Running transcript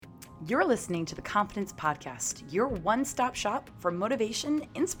You're listening to the Confidence Podcast, your one-stop shop for motivation,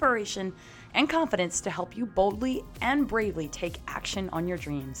 inspiration, and confidence to help you boldly and bravely take action on your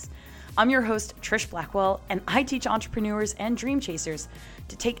dreams. I'm your host, Trish Blackwell, and I teach entrepreneurs and dream chasers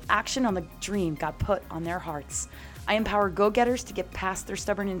to take action on the dream God put on their hearts. I empower go-getters to get past their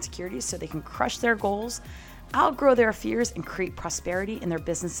stubborn insecurities so they can crush their goals, outgrow their fears, and create prosperity in their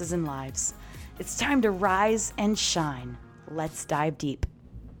businesses and lives. It's time to rise and shine. Let's dive deep.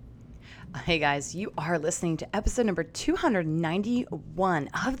 Hey guys, you are listening to episode number 291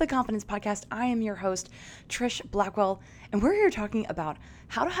 of the Confidence Podcast. I am your host, Trish Blackwell, and we're here talking about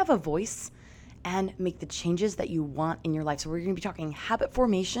how to have a voice and make the changes that you want in your life. So we're going to be talking habit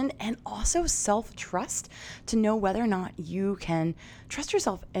formation and also self-trust to know whether or not you can trust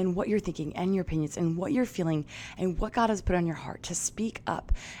yourself and what you're thinking and your opinions and what you're feeling and what God has put on your heart to speak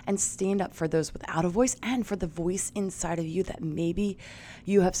up and stand up for those without a voice and for the voice inside of you that maybe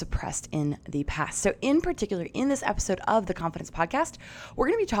you have suppressed in the past. So in particular, in this episode of the Confidence Podcast, we're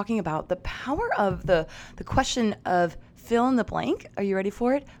going to be talking about the power of the question of fill in the blank. Are you ready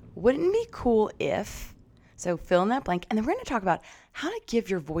for it? Wouldn't it be cool if, so fill in that blank, and then we're going to talk about how to give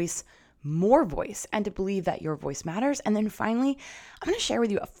your voice more voice and to believe that your voice matters. And then finally, I'm going to share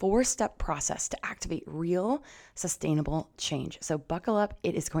with you a 4-step process to activate real, sustainable change. So buckle up.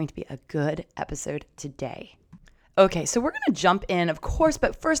 It is going to be a good episode today. Okay, so we're going to jump in, of course,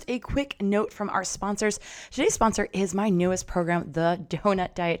 but first, a quick note from our sponsors. Today's sponsor is my newest program, the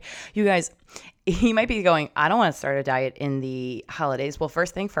Donut Diet. You guys, you might be going, I don't want to start a diet in the holidays. Well,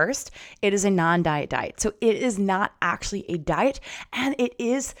 first thing first, it is a non-diet diet. So it is not actually a diet, and it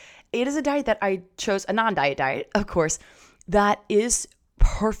is a diet that I chose, a non-diet diet, of course, that is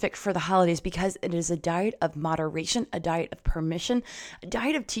perfect for the holidays because it is a diet of moderation, a diet of permission, a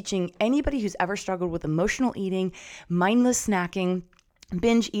diet of teaching anybody who's ever struggled with emotional eating, mindless snacking,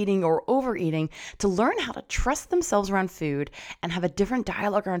 binge eating, or overeating to learn how to trust themselves around food and have a different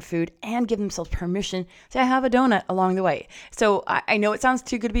dialogue around food and give themselves permission to have a donut along the way. So I know it sounds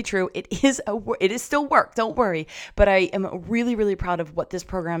too good to be true. It is still work. Don't worry. But I am really, really proud of what this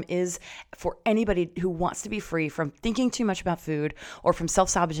program is for anybody who wants to be free from thinking too much about food or from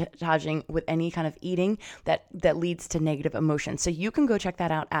self-sabotaging with any kind of eating that leads to negative emotions. So you can go check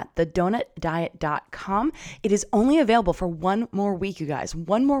that out at thedonutdiet.com. It is only available for one more week, you guys.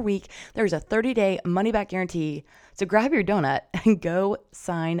 One more week. There's a 30-day money-back guarantee. So grab your donut and go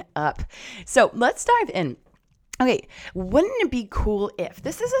sign up. So let's dive in. Okay, wouldn't it be cool if,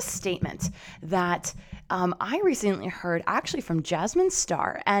 this is a statement that I recently heard actually from Jasmine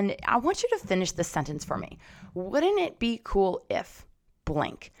Star, and I want you to finish this sentence for me. Wouldn't it be cool if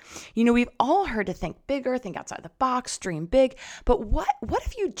blank? You know, we've all heard to think bigger, think outside the box, dream big, but what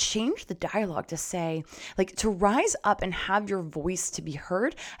if you change the dialogue to say, like, to rise up and have your voice to be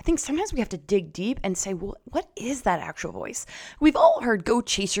heard? I think sometimes we have to dig deep and say, well, what is that actual voice? We've all heard go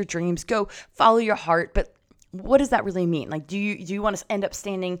chase your dreams, go follow your heart, but what does that really mean? Like, do you want to end up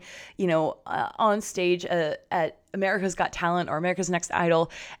standing, on stage at America's Got Talent or America's Next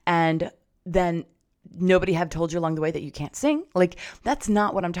Idol, and then nobody have told you along the way that you can't sing? Like, that's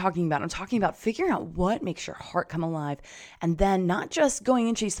not what I'm talking about. I'm talking about figuring out what makes your heart come alive, and then not just going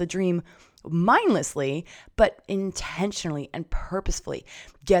and chase the dream mindlessly, but intentionally and purposefully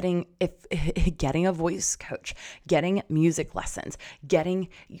getting a voice coach, getting music lessons, getting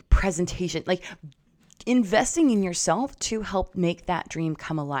presentation, like investing in yourself to help make that dream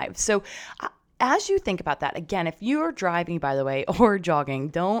come alive. So as you think about that, again, if you're driving, by the way, or jogging,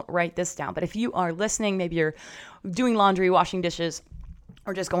 don't write this down. But if you are listening, maybe you're doing laundry, washing dishes,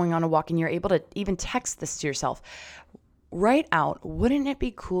 or just going on a walk and you're able to even text this to yourself, write out, wouldn't it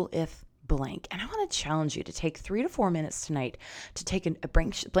be cool if blank? And I want to challenge you to take 3 to 4 minutes tonight to take a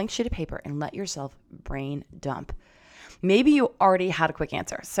blank sheet of paper and let yourself brain dump. Maybe you already had a quick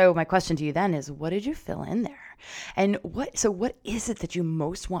answer. So my question to you then is, what did you fill in there? And what is it that you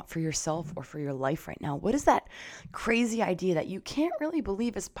most want for yourself or for your life right now? What is that crazy idea that you can't really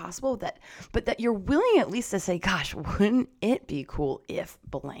believe is possible, but that you're willing at least to say, gosh, wouldn't it be cool if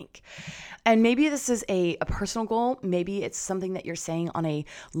blank? And maybe this is a personal goal. Maybe it's something that you're saying on a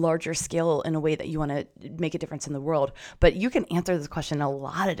larger scale in a way that you want to make a difference in the world. But you can answer this question in a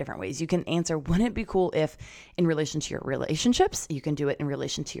lot of different ways. You can answer, wouldn't it be cool if, in relation to your relationships? You can do it in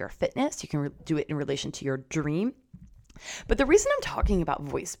relation to your fitness. You can do it in relation to your dream. But the reason I'm talking about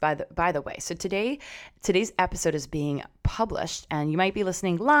voice, by the way, so today's episode is being published, and you might be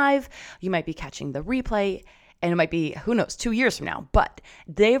listening live, you might be catching the replay, and it might be, who knows, 2 years from now. But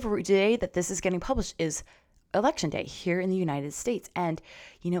the day that this is getting published is Election Day here in the United States, and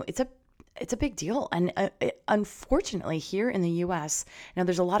it's it's a big deal. And unfortunately, here in the U.S., now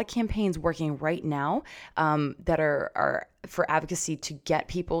there's a lot of campaigns working right now that are for advocacy to get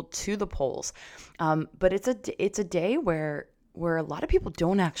people to the polls. But it's a day where a lot of people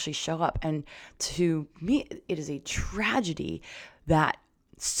don't actually show up. And to me, it is a tragedy that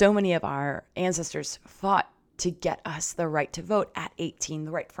so many of our ancestors fought to get us the right to vote at 18,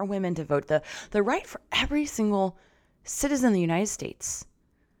 the right for women to vote, the right for every single citizen in the United States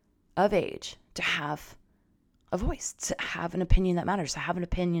of age to have a voice, to have an opinion that matters, to have an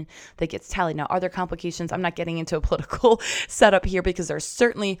opinion that gets tallied. Now, are there complications? I'm not getting into a political setup here because there are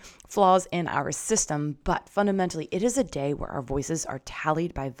certainly flaws in our system, but fundamentally, it is a day where our voices are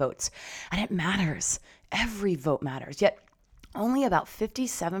tallied by votes, and it matters. Every vote matters. Yet, only about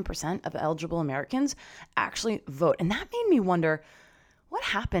 57% of eligible Americans actually vote. And that made me wonder, what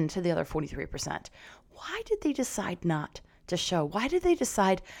happened to the other 43%? Why did they decide not to show? Why did they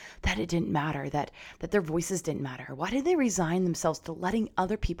decide that it didn't matter, that their voices didn't matter? Why did they resign themselves to letting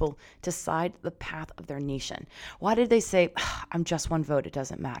other people decide the path of their nation? Why did they say, I'm just one vote, it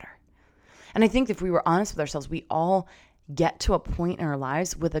doesn't matter? And I think if we were honest with ourselves, we all get to a point in our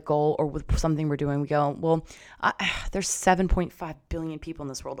lives with a goal or with something we're doing. We go, well, there's 7.5 billion people in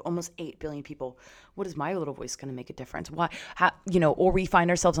this world, almost 8 billion people. What is my little voice going to make a difference? Why, or we find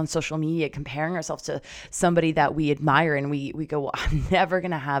ourselves on social media comparing ourselves to somebody that we admire, and we go, well, I'm never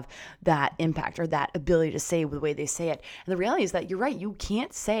going to have that impact or that ability to say the way they say it. And the reality is that you're right. You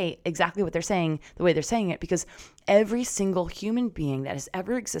can't say exactly what they're saying the way they're saying it, because every single human being that has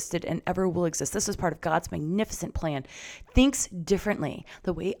ever existed and ever will exist, this is part of God's magnificent plan, thinks differently.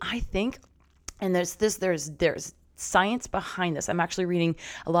 The way I think, and there's science behind this. I'm actually reading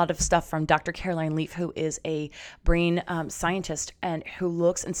a lot of stuff from Dr. Caroline Leaf, who is a brain scientist and who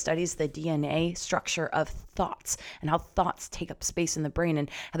looks and studies the DNA structure of thoughts and how thoughts take up space in the brain,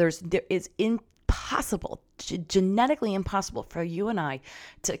 and how there is impossible, genetically impossible for you and I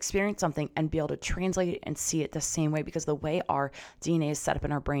to experience something and be able to translate it and see it the same way, because the way our DNA is set up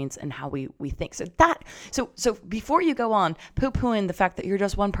in our brains and how we think. So before you go on poo-pooing the fact that you're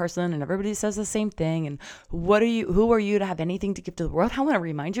just one person and everybody says the same thing, and who are you to have anything to give to the world? I want to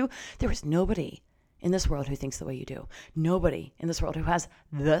remind you, there is nobody in this world who thinks the way you do. Nobody in this world who has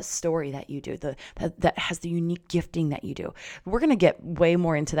the story that you do, that has the unique gifting that you do. We're going to get way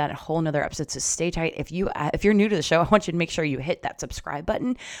more into that in a whole nother episode, so stay tight. If you're new to the show, I want you to make sure you hit that subscribe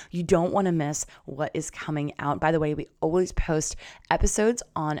button. You don't want to miss what is coming out. By the way, we always post episodes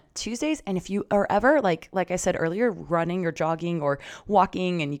on Tuesdays, and if you are ever, like I said earlier, running or jogging or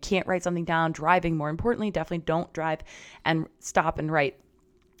walking and you can't write something down, driving, more importantly, definitely don't drive and stop and write.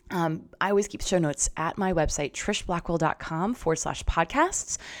 I always keep show notes at my website,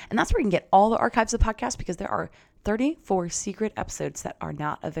 trishblackwell.com/podcasts. And that's where you can get all the archives of the podcast, because there are 34 secret episodes that are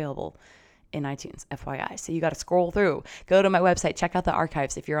not available in iTunes, FYI. So you got to scroll through, go to my website, check out the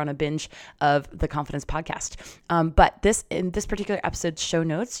archives if you're on a binge of the Confidence podcast. But in this particular episode's show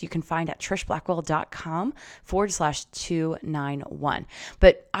notes, you can find at trishblackwell.com/291.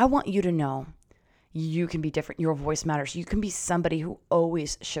 But I want you to know, you can be different. Your voice matters. You can be somebody who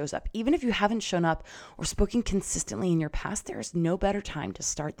always shows up. Even if you haven't shown up or spoken consistently in your past, there is no better time to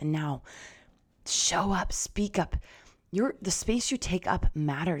start than now. Show up, speak up. The space you take up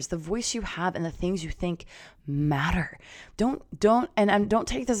matters. The voice you have and the things you think matter. Don't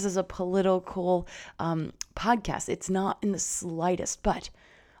take this as a political podcast. It's not in the slightest, but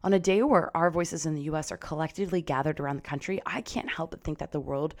on a day where our voices in the U.S. are collectively gathered around the country, I can't help but think that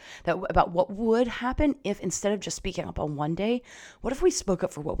about what would happen if, instead of just speaking up on one day, what if we spoke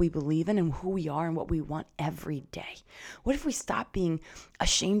up for what we believe in and who we are and what we want every day? What if we stopped being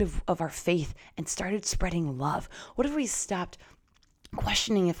ashamed of our faith and started spreading love? What if we stopped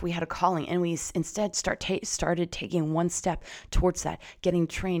questioning if we had a calling, and we instead started taking one step towards that, getting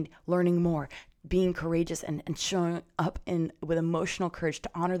trained, learning more, being courageous and showing up with emotional courage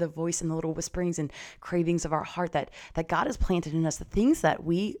to honor the voice and the little whisperings and cravings of our heart that God has planted in us, the things that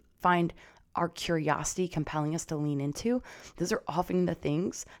we find our curiosity compelling us to lean into. Those are often the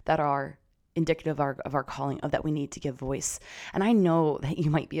things that are indicative of our calling, of that we need to give voice. And I know that you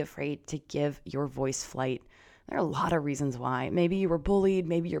might be afraid to give your voice flight. There are a lot of reasons why. Maybe you were bullied.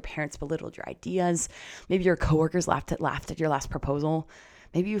 Maybe your parents belittled your ideas. Maybe your coworkers laughed at your last proposal.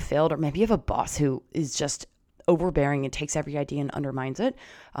 Maybe you failed, or maybe you have a boss who is just overbearing and takes every idea and undermines it.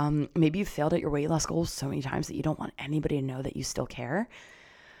 Maybe you failed at your weight loss goals so many times that you don't want anybody to know that you still care.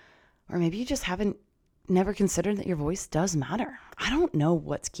 Or maybe you just haven't never considered that your voice does matter? I don't know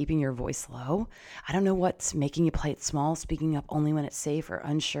what's keeping your voice low. I don't know what's making you play it small, speaking up only when it's safe or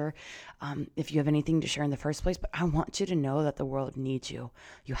unsure, if you have anything to share in the first place. But I want you to know that the world needs you.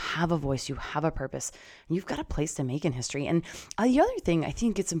 You have a voice, you have a purpose, and you've got a place to make in history. And the other thing I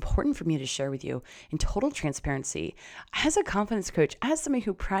think it's important for me to share with you in total transparency, as a confidence coach, as somebody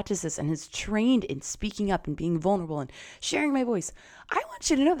who practices and is trained in speaking up and being vulnerable and sharing my voice, I want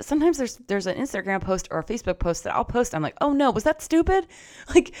you to know that sometimes there's an Instagram post or a Facebook post that I'll post. I'm like, oh no, was that stupid?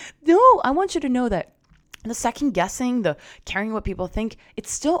 Like, no, I want you to know that the second guessing, the caring what people think,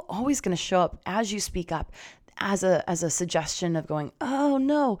 it's still always going to show up as you speak up as a suggestion of going, oh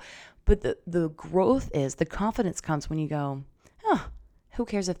no. But the growth is, the confidence comes when you go, who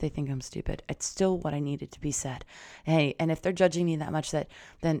cares if they think I'm stupid? It's still what I needed to be said. Hey, and if they're judging me that much,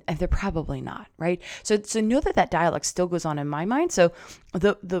 then they're probably not, right? So know that dialogue still goes on in my mind. So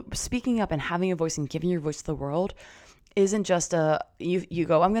the speaking up and having a voice and giving your voice to the world isn't just you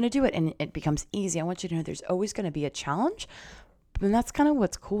go, I'm going to do it, and it becomes easy. I want you to know there's always going to be a challenge, and that's kind of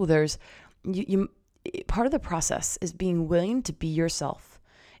what's cool. There's part of the process is being willing to be yourself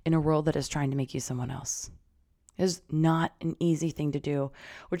in a world that is trying to make you someone else. Is not an easy thing to do,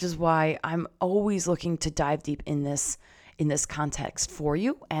 which is why I'm always looking to dive deep in this context for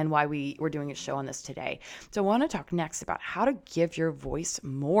you, and why we're doing a show on this today. So I want to talk next about how to give your voice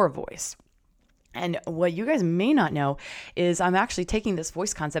more voice. And what you guys may not know is I'm actually taking this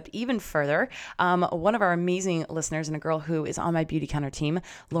voice concept even further. One of our amazing listeners and a girl who is on my Beauty Counter team,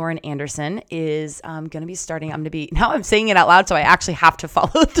 Lauren Anderson, is going to be starting. Now I'm saying it out loud, so I actually have to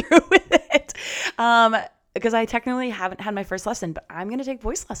follow through with it. Because I technically haven't had my first lesson, but I'm going to take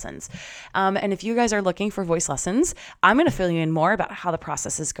voice lessons. And if you guys are looking for voice lessons, I'm going to fill you in more about how the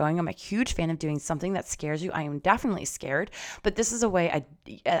process is going. I'm a huge fan of doing something that scares you. I am definitely scared, but this is a way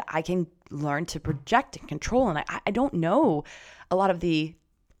I can learn to project and control. And I don't know a lot of the,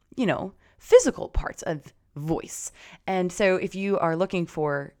 physical parts of voice. And so if you are looking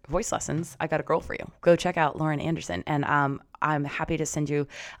for voice lessons, I got a girl for you. Go check out Lauren Anderson. And I'm happy to send you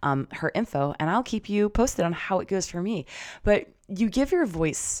her info, and I'll keep you posted on how it goes for me. But you give your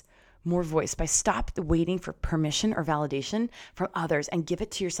voice more voice by stop waiting for permission or validation from others and give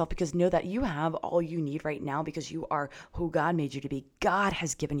it to yourself, because know that you have all you need right now because you are who God made you to be. God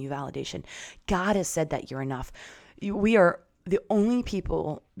has given you validation. God has said that you're enough. We are the only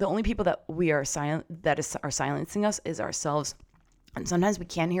people that we are are silencing us is ourselves. And sometimes we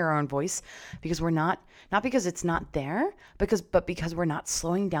can't hear our own voice because we're not because it's not there, but because we're not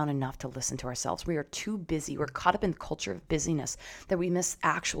slowing down enough to listen to ourselves. We are too busy. We're caught up in the culture of busyness that we miss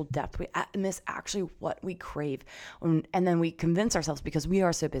actual depth. We miss actually what we crave. And then we convince ourselves, because we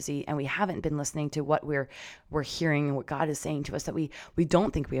are so busy and we haven't been listening to what we're hearing and what God is saying to us, that we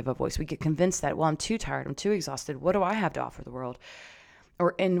don't think we have a voice. We get convinced that, well, I'm too tired. I'm too exhausted. What do I have to offer the world?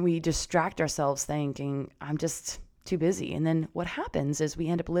 And we distract ourselves thinking, I'm just too busy. And then what happens is we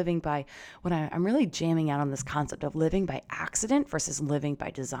end up living by what I'm really jamming out on this concept of living by accident versus living by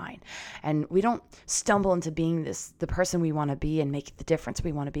design. And we don't stumble into being the person we want to be and make the difference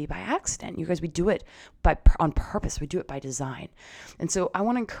we want to be by accident. You guys, we do it on purpose. We do it by design. And so I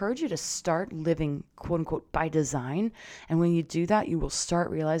want to encourage you to start living, quote unquote, by design. And when you do that, you will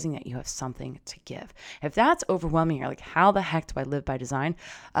start realizing that you have something to give. If that's overwhelming, you're like, how the heck do I live by design?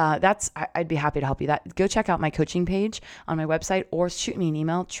 I'd be happy to help you. Go check out my coaching page on my website, or shoot me an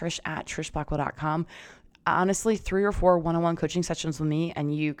email, trish@trishblackwell.com. Honestly, 3 or 4 one-on-one coaching sessions with me, and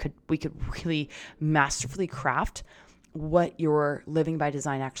we could really masterfully craft what your living by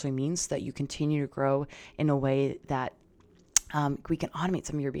design actually means, so that you continue to grow in a way that we can automate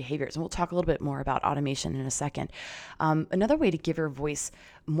some of your behaviors. And we'll talk a little bit more about automation in a second. Another way to give your voice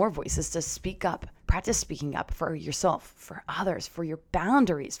more voice is to speak up. Practice speaking up for yourself, for others, for your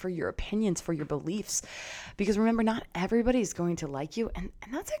boundaries, for your opinions, for your beliefs. Because remember, not everybody is going to like you. And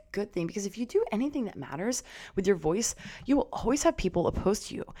that's a good thing, because if you do anything that matters with your voice, you will always have people opposed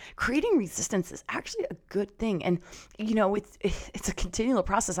to you. Creating resistance is actually a good thing. And, it's a continual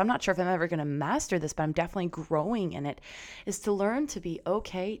process. I'm not sure if I'm ever going to master this, but I'm definitely growing in it, is to learn to be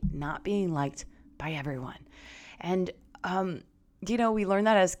okay not being liked by everyone. And, we learn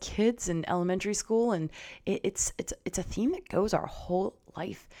that as kids in elementary school, and it's a theme that goes our whole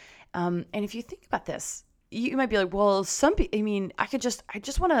life. And if you think about this, you might be like, well, I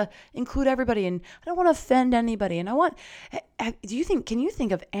just want to include everybody, and I don't want to offend anybody. And can you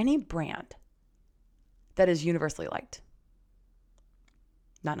think of any brand that is universally liked?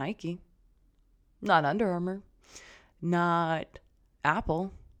 Not Nike, not Under Armour, not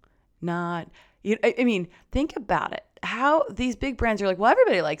Apple, think about it. how these big brands are like, well,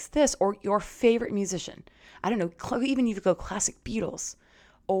 everybody likes this, or your favorite musician. I don't know, even if you go classic Beatles,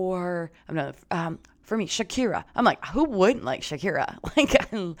 or for me, Shakira. I'm like, who wouldn't like Shakira?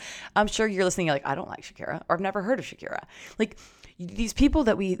 Like, I'm sure you're listening, you're like, I don't like Shakira, or I've never heard of Shakira. Like, these people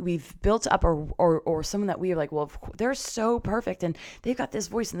that we've built up, or someone that we are like, well, they're so perfect and they've got this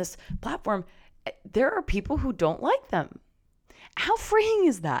voice and this platform. There are people who don't like them. How freeing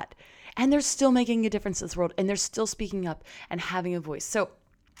is that? And they're still making a difference in this world, and they're still speaking up and having a voice. So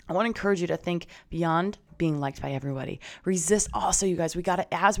I want to encourage you to think beyond being liked by everybody. Resist also, you guys, we got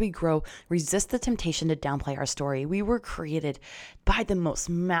to, as we grow, resist the temptation to downplay our story. We were created by the most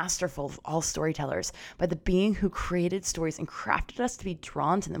masterful of all storytellers, by the being who created stories and crafted us to be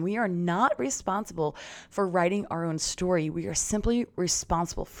drawn to them. We are not responsible for writing our own story. We are simply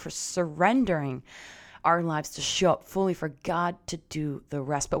responsible for surrendering our lives to show up fully for God to do the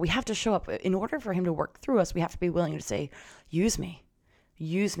rest. But we have to show up. In order for him to work through us, we have to be willing to say, use me.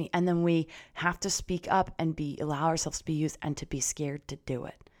 And then we have to speak up and allow ourselves to be used and to be scared to do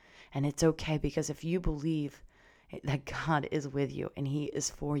it. And it's okay, because if you believe that God is with you and he is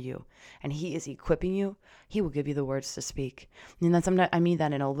for you and he is equipping you, he will give you the words to speak. And then sometimes I mean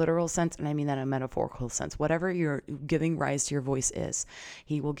that in a literal sense, and I mean that in a metaphorical sense. Whatever you're giving rise to your voice is,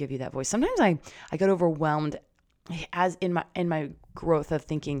 he will give you that voice. Sometimes I get overwhelmed as in my growth of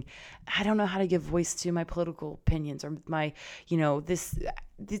thinking, I don't know how to give voice to my political opinions or my, these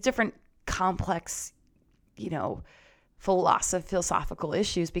different complex, philosophical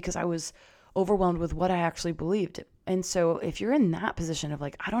issues, because I was overwhelmed with what I actually believed. And so if you're in that position of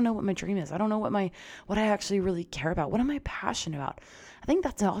like, I don't know what my dream is, I don't know what I actually really care about, what am I passionate about? I think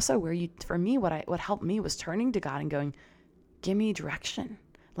that's also where for me, what helped me was turning to God and going, give me direction.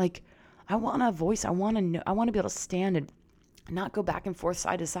 Like, I want a voice. I want to know. I want to be able to stand and not go back and forth,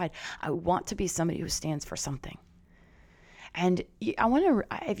 side to side. I want to be somebody who stands for something. And I want to,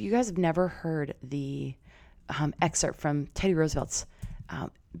 if you guys have never heard the excerpt from Teddy Roosevelt's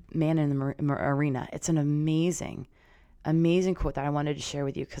Man in the Arena, it's an amazing quote that I wanted to share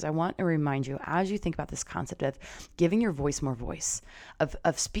with you, because I want to remind you, as you think about this concept of giving your voice more voice,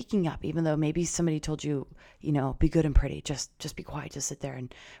 of speaking up, even though maybe somebody told you, be good and pretty, just be quiet, just sit there,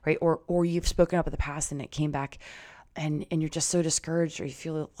 and right, or you've spoken up in the past and it came back, and you're just so discouraged, or you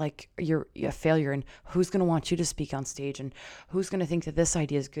feel like you're a failure, and who's going to want you to speak on stage, and who's going to think that this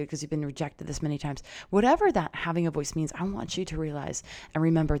idea is good because you've been rejected this many times. Whatever that having a voice means, I want you to realize and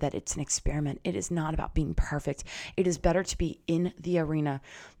remember that it's an experiment. It is not about being perfect. It is better to be in the arena.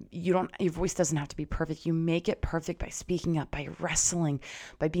 Your voice doesn't have to be perfect. You make it perfect by speaking up, by wrestling,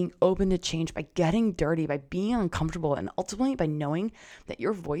 by being open to change, by getting dirty, by being uncomfortable, and ultimately by knowing that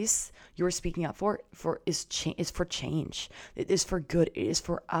your voice you're speaking up for is for change. It is for good. It is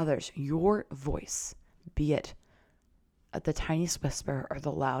for others. Your voice, be it the tiniest whisper or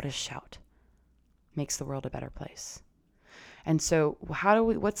the loudest shout, makes the world a better place. And so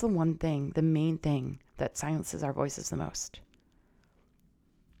what's the one thing, the main thing that silences our voices the most?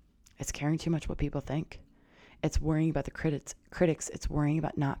 It's caring too much what people think. It's worrying about the critics. It's worrying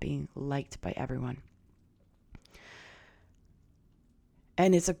about not being liked by everyone.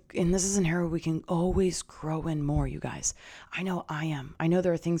 And this is an area we can always grow in more, you guys. I know I am. I know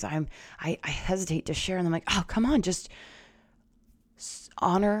there are things I hesitate to share, and I'm like, oh, come on, just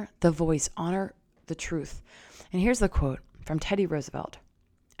honor the voice, honor the truth. And here's the quote from Teddy Roosevelt.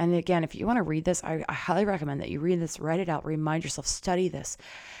 And again, if you want to read this, I highly recommend that you read this, write it out, remind yourself, study this.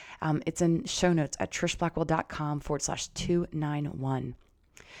 It's in show notes at trishblackwell.com/291.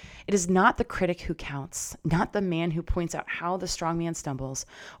 It is not the critic who counts, not the man who points out how the strong man stumbles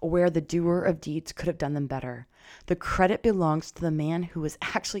or where the doer of deeds could have done them better. The credit belongs to the man who is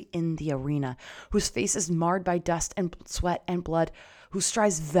actually in the arena, whose face is marred by dust and sweat and blood, who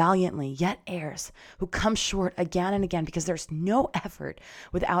strives valiantly yet errs, who comes short again and again because there's no effort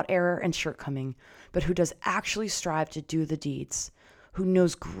without error and shortcoming, but who does actually strive to do the deeds, who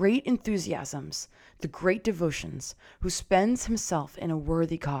knows great enthusiasms, the great devotions, who spends himself in a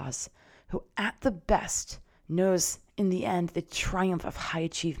worthy cause, who at the best knows in the end the triumph of high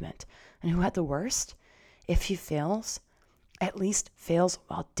achievement, and who at the worst, if he fails, at least fails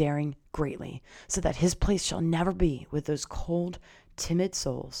while daring greatly, so that his place shall never be with those cold, timid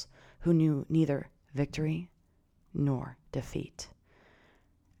souls who knew neither victory nor defeat.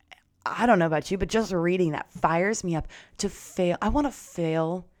 I don't know about you, but just reading that fires me up to fail. I want to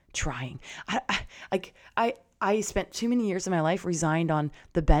fail trying. I spent too many years of my life resigned on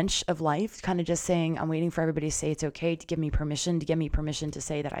the bench of life, kind of just saying, I'm waiting for everybody to say it's okay, to give me permission to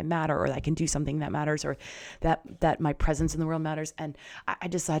say that I matter, or that I can do something that matters, or that my presence in the world matters. And I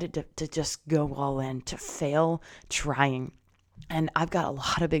decided to just go all in, to fail trying. And I've got a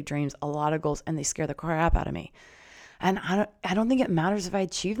lot of big dreams, a lot of goals, and they scare the crap out of me. And I don't think it matters if I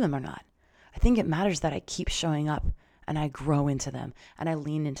achieve them or not. I think it matters that I keep showing up and I grow into them and I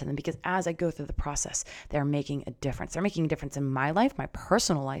lean into them, because as I go through the process, they're making a difference. They're making a difference in my life, my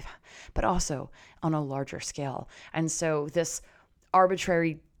personal life, but also on a larger scale. And so this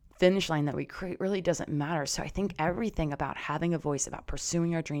arbitrary finish line that we create really doesn't matter. So I think everything about having a voice, about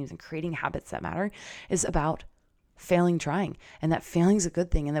pursuing our dreams and creating habits that matter is about failing trying, and that failing is a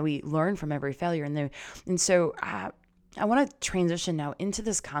good thing, and that we learn from every failure. And so I want to transition now into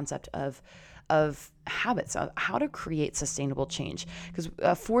this concept of habits, of how to create sustainable change, because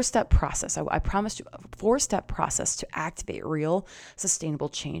a 4-step process, I promised you a 4-step process to activate real sustainable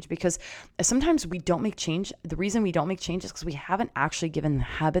change, because sometimes we don't make change. The reason we don't make change is because we haven't actually given the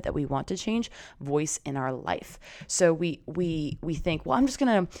habit that we want to change voice in our life. So we think, well, I'm just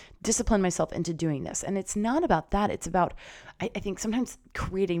going to discipline myself into doing this. And it's not about that. It's about, I think sometimes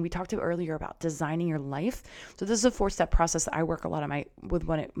creating, we talked earlier about designing your life. So this is a 4-step process that I work a lot with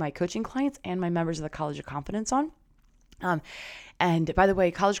one of my coaching clients and my members of the College of Confidence on. And by the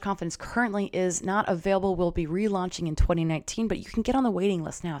way, College of Confidence currently is not available. We'll be relaunching in 2019, but you can get on the waiting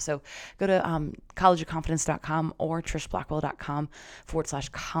list now. So go to collegeofconfidence.com or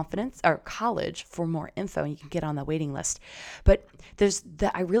trishblackwell.com/confidence or college for more info, and you can get on the waiting list. But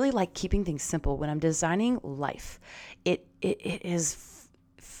I really like keeping things simple. When I'm designing life, it is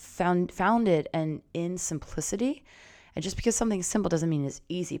founded in simplicity. And just because something's simple doesn't mean it's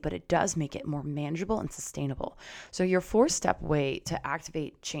easy, but it does make it more manageable and sustainable. So your 4-step way to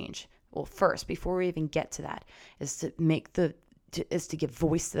activate change, well, first, before we even get to that, is to give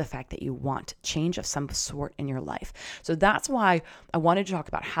voice to the fact that you want change of some sort in your life. So that's why I wanted to talk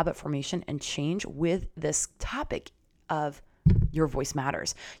about habit formation and change with this topic of your voice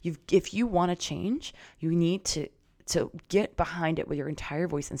matters. If you want to change, you need to get behind it with your entire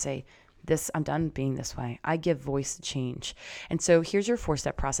voice and say, I'm done being this way. I give voice to change. And so here's your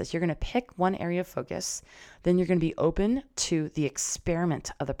 4-step process. You're going to pick one area of focus. Then you're going to be open to the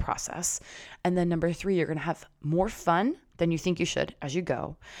experiment of the process. And then number 3, you're going to have more fun than you think you should as you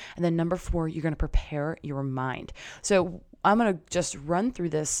go. And then number 4, you're going to prepare your mind. So I'm going to just run through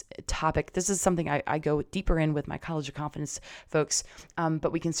this topic. This is something I go deeper in with my College of Confidence folks,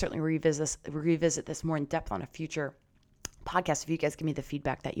 but we can certainly revisit this more in depth on a future podcast if you guys give me the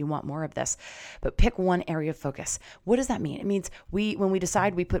feedback that you want more of this. But pick one area of focus. What does that mean? It means when we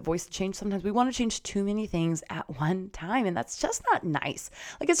decide we put voice to change, sometimes we want to change too many things at one time, and that's just not nice.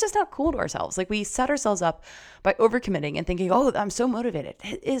 Like, it's just not cool to ourselves. Like, we set ourselves up by overcommitting and thinking, oh, I'm so motivated.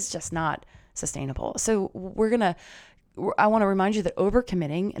 It is just not sustainable. So I want to remind you that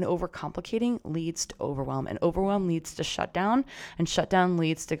overcommitting and overcomplicating leads to overwhelm, and overwhelm leads to shutdown, and shutdown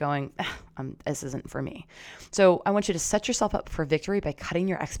leads to going, this isn't for me. So I want you to set yourself up for victory by cutting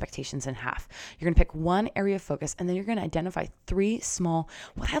your expectations in half. You're going to pick one area of focus, and then you're going to identify 3 small,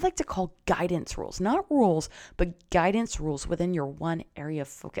 what I like to call guidance rules, not rules, but guidance rules within your one area of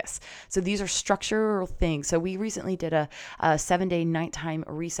focus. So these are structural things. So we recently did a 7-day nighttime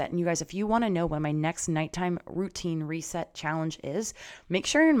reset. And you guys, if you want to know when my next nighttime routine reset challenge is, make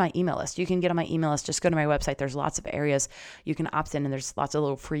sure you're in my email list. You can get on my email list. Just go to my website. There's lots of areas you can opt in, and there's lots of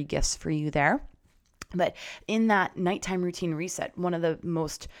little free gifts for you there. But in that nighttime routine reset, one of the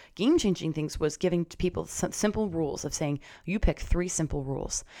most game-changing things was giving people some simple rules of saying, you pick 3 simple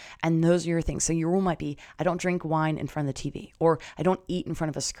rules, and those are your things. So your rule might be, I don't drink wine in front of the TV, or I don't eat in front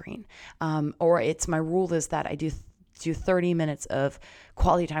of a screen, or my rule is that I do 30 minutes of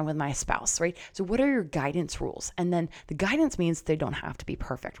quality time with my spouse, right? So what are your guidance rules? And then the guidance means they don't have to be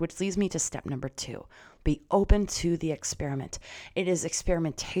perfect, which leads me to step number 2. Be open to the experiment. It is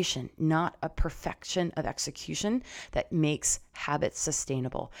experimentation, not a perfection of execution, that makes habits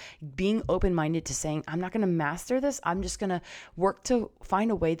sustainable. Being open-minded to saying, I'm not going to master this. I'm just going to work to find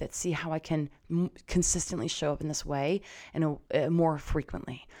a way see how I can consistently show up in this way and more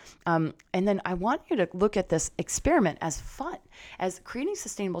frequently. And then I want you to look at this experiment as fun, as creating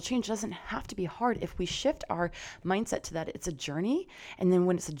sustainable change doesn't have to be hard if we shift our mindset to that it's a journey. And then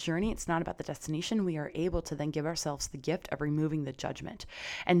when it's a journey, it's not about the destination. We are able to then give ourselves the gift of removing the judgment.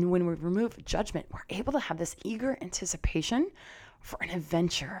 And when we remove judgment, we're able to have this eager anticipation for an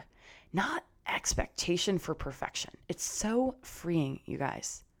adventure, not expectation for perfection. It's so freeing, you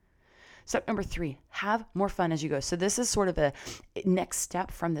guys. Step number 3, have more fun as you go. So this is sort of a next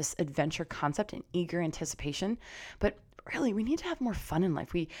step from this adventure concept and eager anticipation. But really, we need to have more fun in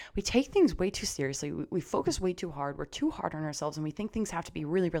life. We take things way too seriously. We focus way too hard. We're too hard on ourselves, and we think things have to be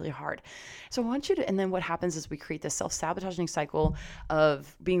really, really hard. So I want you to, and then what happens is we create this self-sabotaging cycle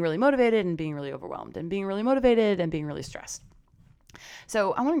of being really motivated and being really overwhelmed, and being really motivated and being really stressed.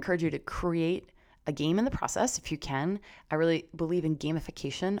 So I want to encourage you to create a game in the process if you can. I really believe in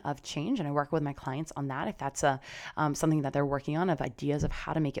gamification of change, and I work with my clients on that. If that's something that they're working on, of ideas of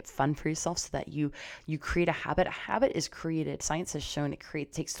how to make it fun for yourself so that you create a habit. A habit is created. Science has shown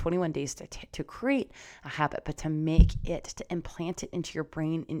it takes 21 days to create a habit, but to make it, to implant it into your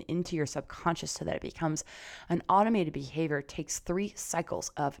brain and into your subconscious so that it becomes an automated behavior takes 3 cycles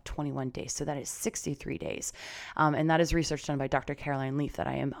of 21 days. So that is 63 days. And that is research done by Dr. Caroline Leaf that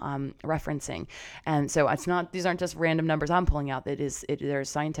I am referencing. And so these aren't just random numbers I'm pulling out. There's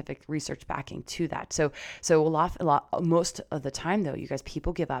scientific research backing to that. So most of the time though, you guys,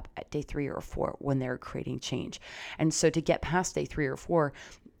 people give up at day 3 or 4 when they're creating change. And so to get past day 3 or 4,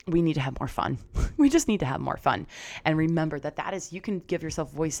 we need to have more fun. We just need to have more fun. And remember that is, you can give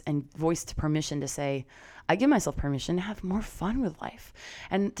yourself voice to permission to say, I give myself permission to have more fun with life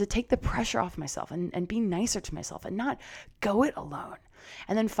and to take the pressure off myself and be nicer to myself and not go it alone.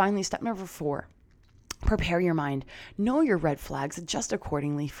 And then finally, step number 4, prepare your mind. Know your red flags, adjust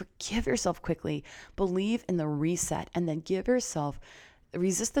accordingly, forgive yourself quickly, believe in the reset, and then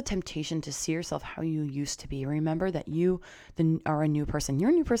resist the temptation to see yourself how you used to be. Remember that you are a new person. You're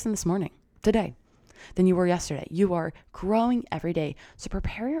a new person this morning, today, than you were yesterday. You are growing every day. So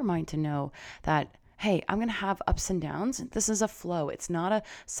prepare your mind to know that, hey, I'm going to have ups and downs. This is a flow. It's not a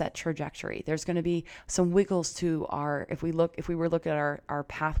set trajectory. There's going to be some wiggles to if we were looking at our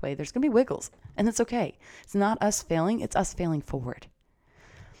pathway, there's going to be wiggles, and it's okay. It's not us failing. It's us failing forward.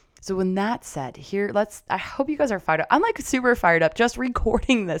 So when that's said, I hope you guys are fired up. I'm like super fired up just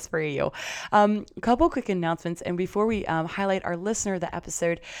recording this for you. A couple quick announcements. And before we highlight our listener of the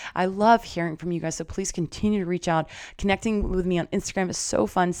episode, I love hearing from you guys. So please continue to reach out. Connecting with me on Instagram is so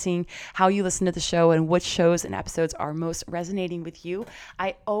fun, seeing how you listen to the show and which shows and episodes are most resonating with you.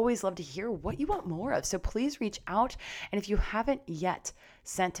 I always love to hear what you want more of. So please reach out. And if you haven't yet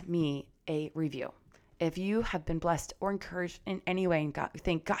sent me a review, if you have been blessed or encouraged in any way and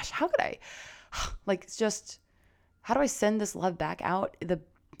think, gosh, how could I, how do I send this love back out?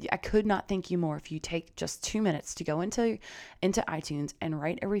 I could not thank you more if you take just 2 minutes to go into iTunes and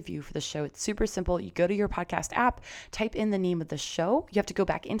write a review for the show. It's super simple. You go to your podcast app, type in the name of the show. You have to go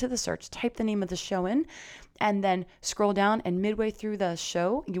back into the search, type the name of the show in, and then scroll down, and midway through the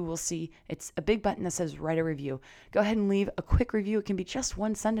show, you will see it's a big button that says write a review. Go ahead and leave a quick review. It can be just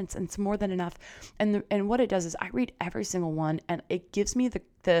 1 sentence, and it's more than enough. And what it does is I read every single one, and it gives me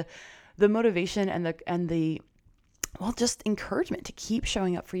the motivation and the just encouragement to keep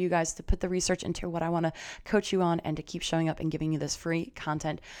showing up for you guys, to put the research into what I want to coach you on, and to keep showing up and giving you this free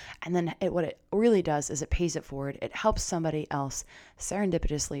content. And then what it really does is it pays it forward. It helps somebody else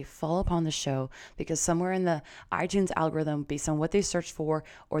serendipitously fall upon the show because somewhere in the iTunes algorithm, based on what they searched for,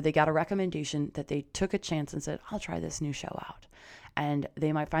 or they got a recommendation, that they took a chance and said, I'll try this new show out. And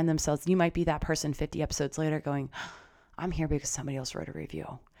they might find themselves, you might be that person 50 episodes later going, I'm here because somebody else wrote a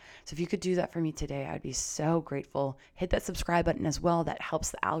review. So if you could do that for me today, I'd be so grateful. Hit that subscribe button as well. That helps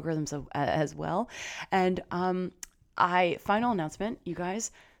the algorithms as well. And final announcement, you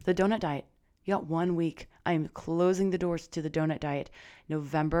guys, the donut diet. You got 1 week. I'm closing the doors to the donut diet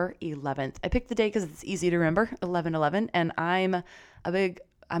November 11th. I picked the day because it's easy to remember, 11/11, and I'm a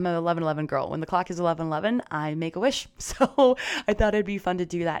 11/11 girl. When the clock is 11/11, I make a wish. So I thought it'd be fun to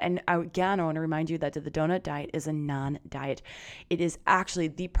do that. And again, I want to remind you that the donut diet is a non-diet. It is actually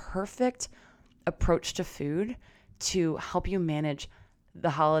the perfect approach to food to help you manage the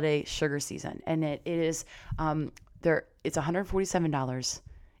holiday sugar season. And it is it's $147.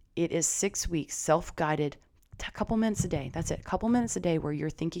 It is 6 weeks, self-guided, a couple minutes a day. That's it. A couple minutes a day where you're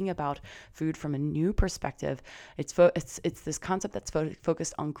thinking about food from a new perspective. It's this concept that's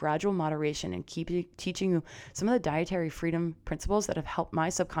focused on gradual moderation and teaching you some of the dietary freedom principles that have helped my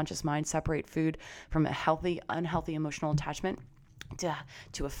subconscious mind separate food from a healthy, unhealthy emotional attachment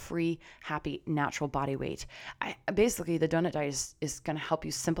to a free, happy, natural body weight. Basically, the donut diet is going to help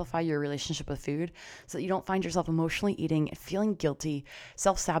you simplify your relationship with food so that you don't find yourself emotionally eating, feeling guilty,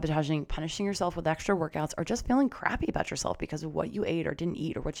 self-sabotaging, punishing yourself with extra workouts, or just feeling crappy about yourself because of what you ate or didn't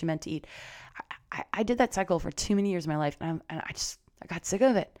eat or what you meant to eat. I did that cycle for too many years of my life, and I got sick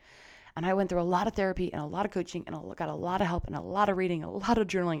of it. And I went through a lot of therapy and a lot of coaching and got a lot of help and a lot of reading, a lot of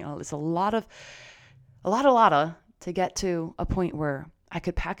journaling, and it's a lot of to get to a point where I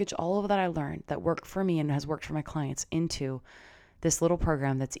could package all of that I learned that worked for me and has worked for my clients into this little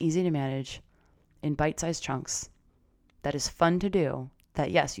program that's easy to manage in bite-sized chunks, that is fun to do, that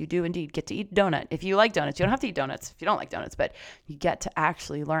yes, you do indeed get to eat donut. If you like donuts, you don't have to eat donuts if you don't like donuts, but you get to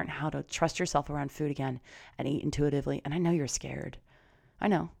actually learn how to trust yourself around food again and eat intuitively. And I know you're scared. I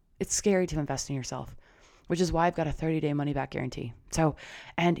know it's scary to invest in yourself, which is why I've got a 30-day money back guarantee. So,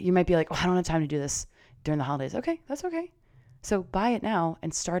 and you might be like, I don't have time to do this during the holidays. Okay, that's okay. So buy it now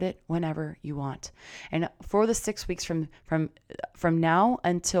and start it whenever you want. And for the 6 weeks from now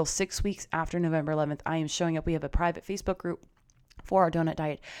until 6 weeks after November 11th, I am showing up. We have a private Facebook group for our donut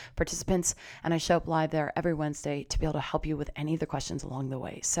diet participants, and I show up live there every Wednesday to be able to help you with any of the questions along the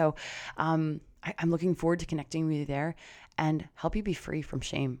way. So I'm looking forward to connecting with you there and help you be free from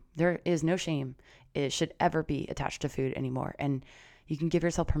shame. There is no shame. It should ever be attached to food anymore. And you can give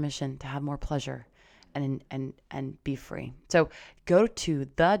yourself permission to have more pleasure and be free. So go to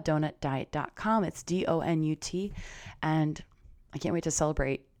thedonutdiet.com. It's DONUT. And I can't wait to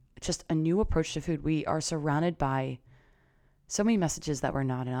celebrate just a new approach to food. We are surrounded by so many messages that we're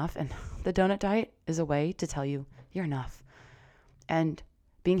not enough. And the donut diet is a way to tell you you're enough. And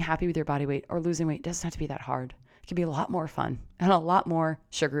being happy with your body weight or losing weight doesn't have to be that hard. It can be a lot more fun and a lot more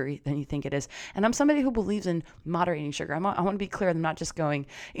sugary than you think it is. And I'm somebody who believes in moderating sugar. I want to be clear. I'm not just going,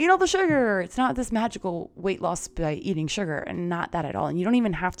 eat all the sugar. It's not this magical weight loss by eating sugar, and not that at all. And you don't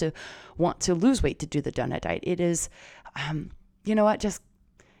even have to want to lose weight to do the donut diet. It is, you know what? Just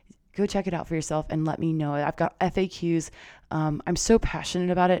go check it out for yourself and let me know. I've got FAQs. I'm so passionate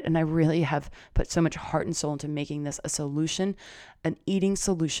about it, and I really have put so much heart and soul into making this a solution, an eating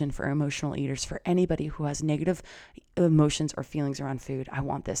solution for emotional eaters, for anybody who has negative emotions or feelings around food. I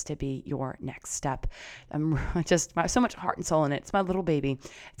want this to be your next step. I'm just so much heart and soul in it. It's my little baby.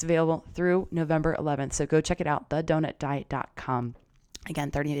 It's available through November 11th. So go check it out, thedonutdiet.com.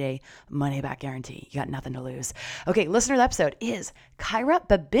 Again, 30-day money back guarantee. You got nothing to lose. Okay, listener of the episode is Kyra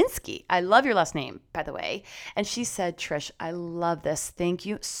Babinski. I love your last name, by the way. And she said, Trish, I love this. Thank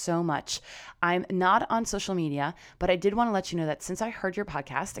you so much. I'm not on social media, but I did want to let you know that since I heard your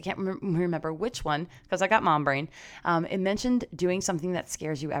podcast, I can't remember which one because I got mom brain. It mentioned doing something that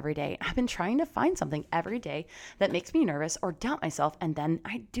scares you every day. I've been trying to find something every day that makes me nervous or doubt myself, and then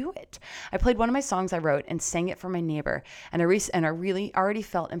I do it. I played one of my songs I wrote and sang it for my neighbor, and I really already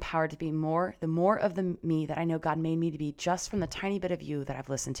felt empowered to be the more of the me that I know God made me to be, just from the tiny bit of you that I've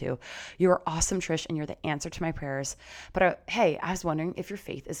listened to. You are awesome, Trish, and you're the answer to my prayers. But hey, I was wondering if your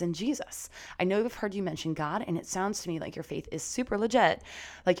faith is in Jesus. I know I've heard you mention God, and it sounds to me like your faith is super legit,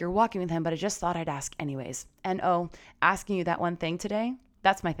 like you're walking with him, but I just thought I'd ask anyways. And asking you that one thing today,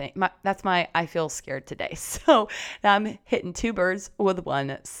 that's my thing. That's my I feel scared today. So I'm hitting two birds with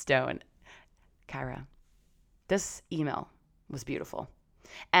one stone. Kyra, this email was beautiful.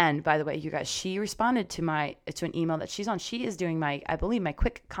 And by the way, you guys, she responded to an email that she's on. She is doing I believe my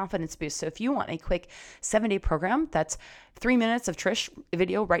quick confidence boost. So if you want a quick 7-day program, that's 3 minutes of Trish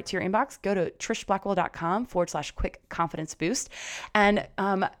video right to your inbox, go to trishblackwell.com/quick confidence boost. And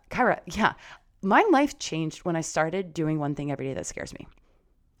Kyra, yeah, my life changed when I started doing one thing every day that scares me.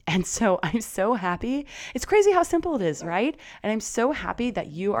 And so I'm so happy. It's crazy how simple it is, right? And I'm so happy that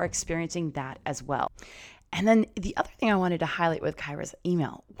you are experiencing that as well. And then the other thing I wanted to highlight with Kyra's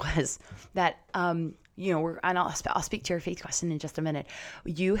email was that, and I'll speak to your faith question in just a minute.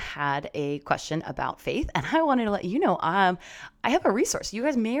 You had a question about faith, and I wanted to let you know, I have a resource. You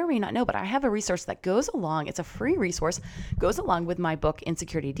guys may or may not know, but I have a resource that goes along. It's a free resource, goes along with my book,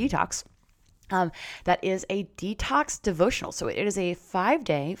 Insecurity Detox. That is a detox devotional. So it is a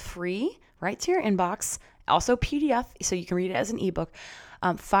 5-day free, right to your inbox, also PDF, so you can read it as an ebook.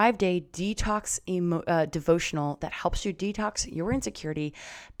 5-day detox devotional that helps you detox your insecurity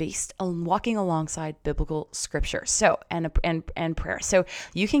based on walking alongside biblical scripture. So, and prayer. So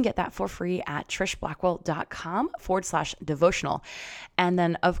you can get that for free at trishblackwell.com/devotional. And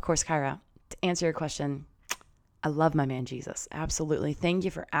then, of course, Kyra, to answer your question, I love my man, Jesus. Absolutely. Thank you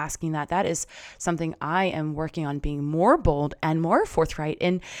for asking that. That is something I am working on, being more bold and more forthright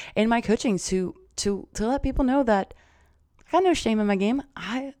in my coaching to let people know that I got no shame in my game.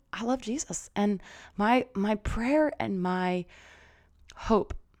 I love Jesus. And my prayer and my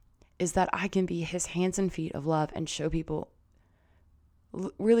hope is that I can be his hands and feet of love and show people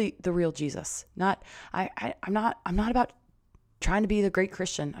really the real Jesus. I'm not about trying to be the great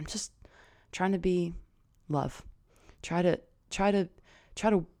Christian. I'm just trying to be love. Try to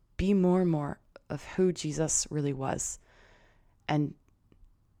be more and more of who Jesus really was. And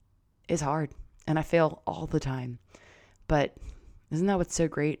it's hard. And I fail all the time. But isn't that what's so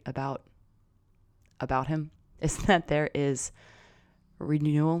great about him? Is that there is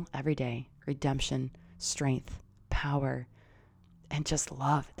renewal every day, redemption, strength, power, and just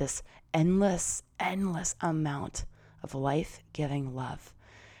love, this endless amount of life-giving love.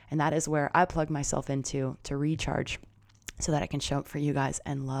 And that is where I plug myself into to recharge so that I can show up for you guys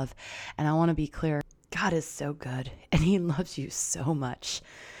and love. And I want to be clear, God is so good and he loves you so much.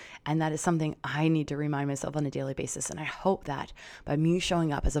 And that is something I need to remind myself on a daily basis. And I hope that by me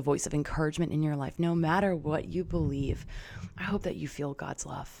showing up as a voice of encouragement in your life, no matter what you believe, I hope that you feel God's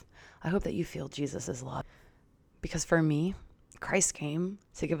love. I hope that you feel Jesus's love. Because for me, Christ came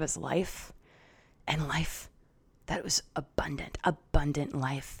to give us life, and life that was abundant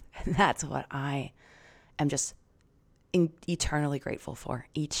life. And that's what I am just eternally grateful for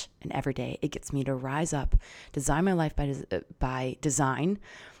each and every day. It gets me to rise up, design my life by design,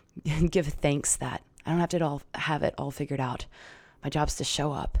 and give thanks that I don't have it all figured out. My job's to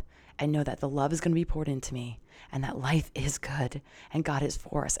show up and know that the love is going to be poured into me and that life is good and God is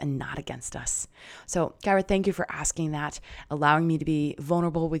for us and not against us. So, Garrett, thank you for asking that, allowing me to be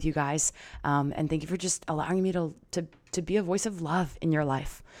vulnerable with you guys. And thank you for just allowing me to be a voice of love in your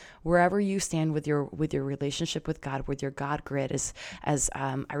life. Wherever you stand with your relationship with God, with your God grid, as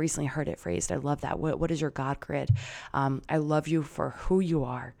I recently heard it phrased. I love that. What is your God grid? I love you for who you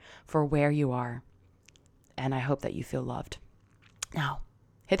are, for where you are. And I hope that you feel loved. Now,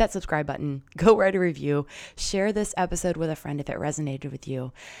 hit that subscribe button, go write a review, share this episode with a friend if it resonated with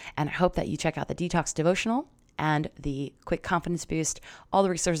you. And I hope that you check out the Detox Devotional and the Quick Confidence Boost. All the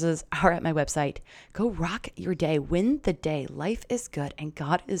resources are at my website. Go rock your day. Win the day. Life is good and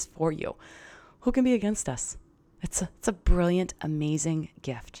God is for you. Who can be against us? It's a brilliant, amazing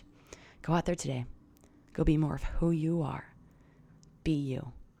gift. Go out there today. Go be more of who you are. Be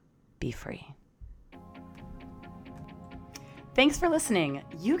you. Be free. Thanks for listening.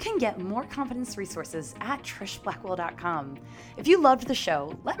 You can get more confidence resources at trishblackwell.com. If you loved the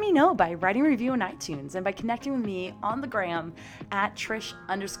show, let me know by writing a review on iTunes and by connecting with me on the gram at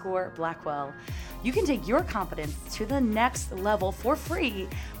Trish_Blackwell. You can take your confidence to the next level for free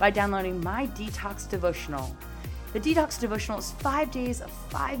by downloading my Detox Devotional. The Detox Devotional is 5 days of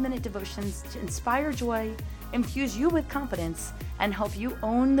 5-minute devotions to inspire joy, infuse you with confidence, and help you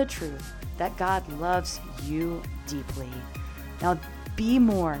own the truth that God loves you deeply. Now, be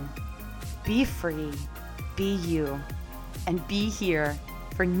more, be free, be you, and be here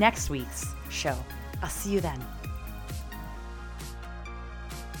for next week's show. I'll see you then.